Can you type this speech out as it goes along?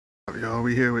Yo,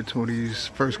 we here with Tony's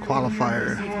first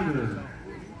qualifier.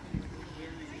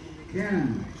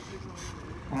 Ken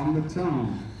on the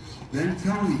tone. Then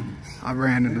Tony. I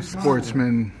ran into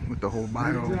Sportsman with the whole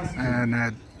bio, and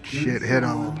that shit hit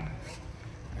up.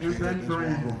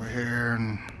 Over here,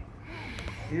 and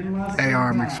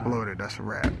A-arm exploded. That's a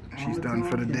wrap. She's done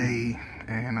for the day,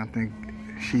 and I think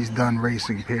she's done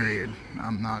racing, period.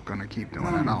 I'm not gonna keep doing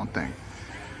it, I don't think.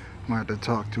 I'm gonna have to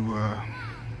talk to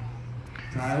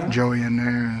Joey in there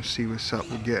and see what's up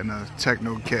with getting a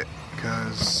Tekno kit,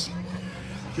 because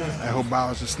that whole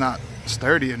bow is just not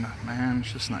sturdy enough, man.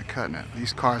 It's just not cutting it.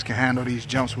 These cars can handle these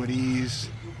jumps with ease.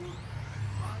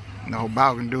 The whole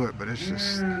bow can do it, but it's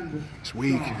just, it's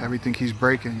weak. Everything keeps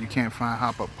breaking. You can't find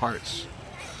hop-up parts.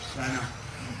 I don't know.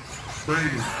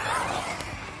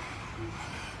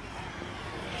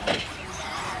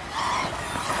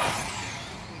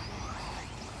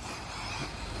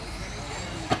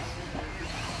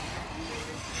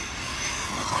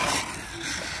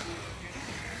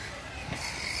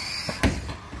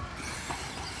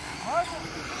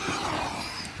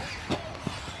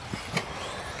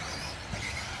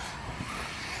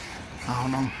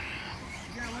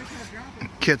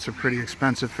 Kits are pretty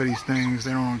expensive for these things.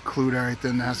 They don't include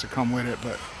everything that has to come with it,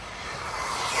 but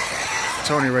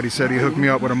Tony already said he hooked me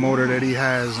up with a motor that he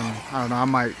has, and I don't know, I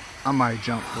might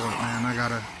jump for it, man.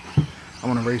 I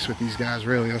want to race with these guys,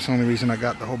 really. That's the only reason I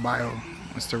got the whole bio,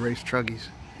 is to race Truggies.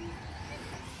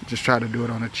 Just try to do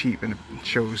it on a cheap, and it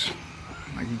shows.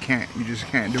 Like, you just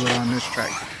can't do it on this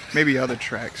track. Maybe other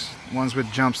tracks, ones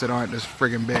with jumps that aren't this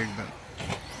friggin' big, but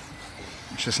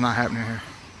it's just not happening here.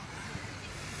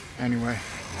 Anyway,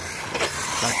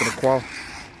 back to the qual.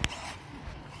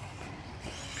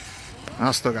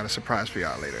 I still got a surprise for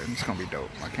y'all later. It's gonna be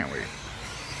dope. I can't wait.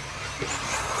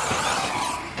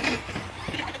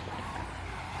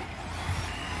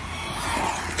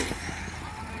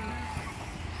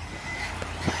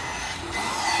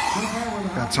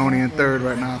 Got Tony in third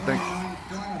right now, I think.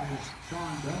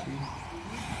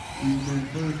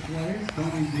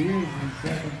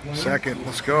 Second,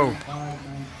 let's go.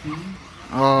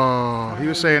 Oh, he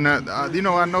was saying that, you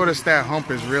know, I noticed that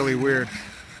hump is really weird.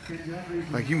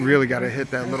 Like, you really got to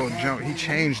hit that little jump. He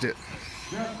changed it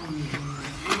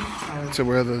to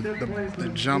where the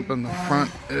jump in the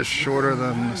front is shorter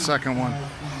than the second one.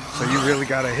 So you really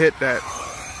got to hit that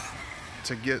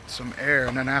to get some air.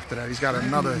 And then after that, he's got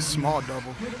another small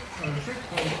double.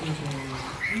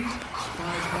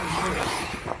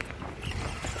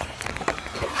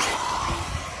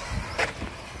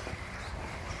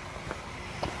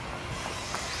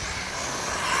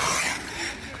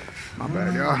 My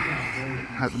bad, y'all. I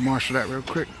had to marshal that real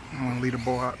quick. I want to lead the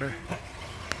ball out there.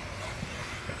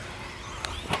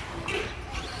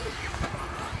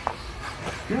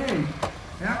 Okay,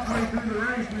 halfway through the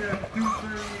race, we have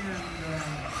 2:30, and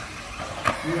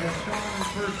we have Sean in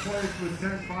first place with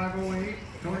 10.508.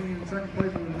 Tony in second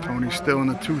place with 9.505. Tony's still in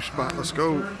the 2 spot. Let's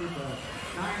go.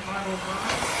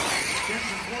 9.505. Ken's in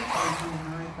fourth place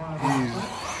with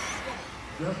 9.505.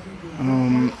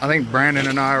 I think Brandon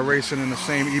and I are racing in the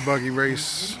same e-buggy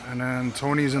race, and then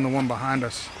Tony's in the one behind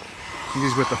us.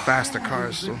 He's with the faster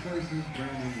cars, so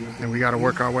and we got to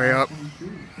work our way up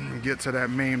and get to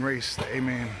that main race, the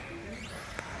A-main.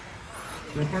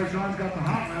 So far, John's got the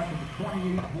hot lap of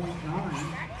 28.9.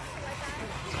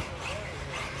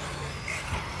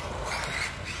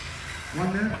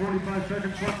 1 minute, 45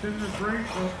 seconds left in this race.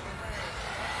 So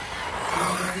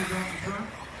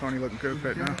Tony looking good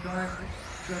right now.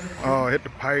 Oh, hit the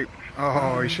pipe.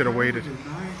 Oh, he should have waited.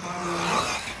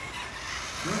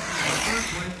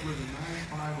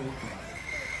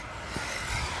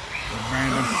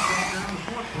 Brandon.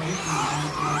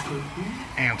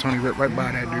 And Tony ripped right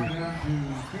by that dude.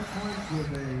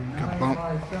 Got bump.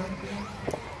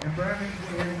 And Brandon's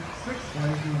in 6th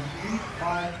place with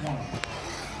 8.51.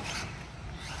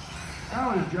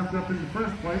 Alex jumped up into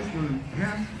 1st place with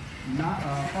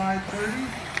 5.30.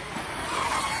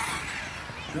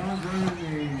 John's running a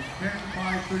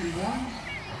 10.531.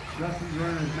 Justin's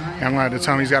running a 9. I'm gonna have to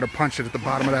tell him he's got to punch it at the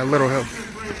bottom of that little hill.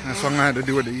 That's what I'm gonna have to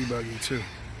do with the e-buggy too.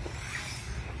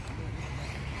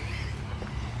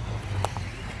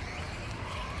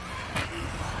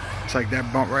 It's like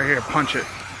that bump right here. Punch it.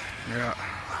 Yeah.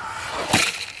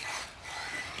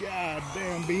 God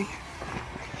damn, B.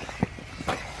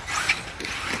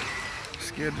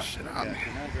 Scared the shit out of me.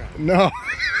 No.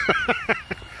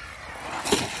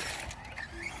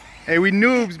 Hey, we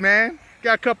noobs, man.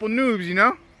 Got a couple noobs, you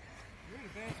know?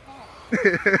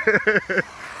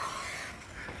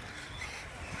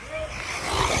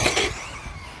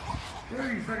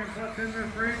 second place in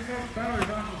this race, folks. Tyler's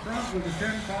on the front with a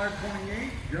 10.528.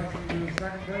 Justin in the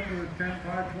second place with a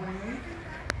 10.528.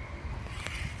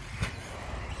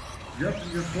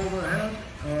 Justin just pulled ahead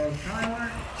of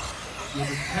Tyler with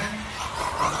a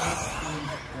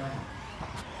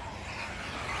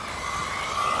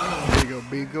 10.527. There you go,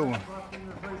 B, good one.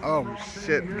 Oh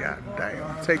shit, god damn.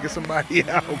 I'm taking somebody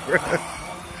out, bro.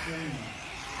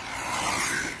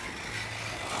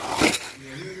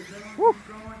 Woo.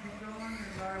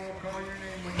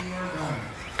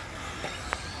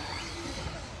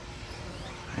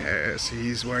 Yeah, see,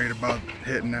 he's worried about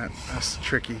hitting that. That's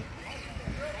tricky.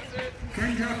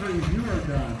 Ken Jeffries, you are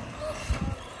done.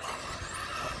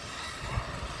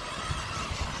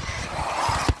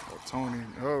 Oh, Tony.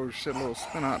 Oh shit, little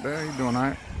spin out there. He doing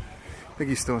alright. I think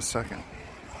he's still in second.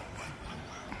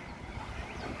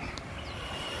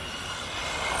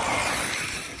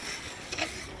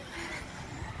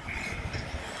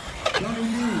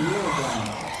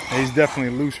 He's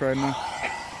definitely loose right now.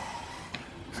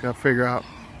 Just gotta figure out.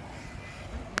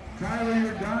 Tyler,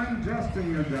 you're done.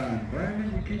 Justin, you're done.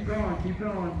 Brandon, you keep going. Keep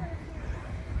going.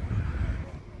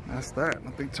 That's that.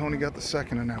 I think Tony got the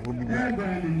second in that. We'll be back. And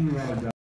Brandon, you are done.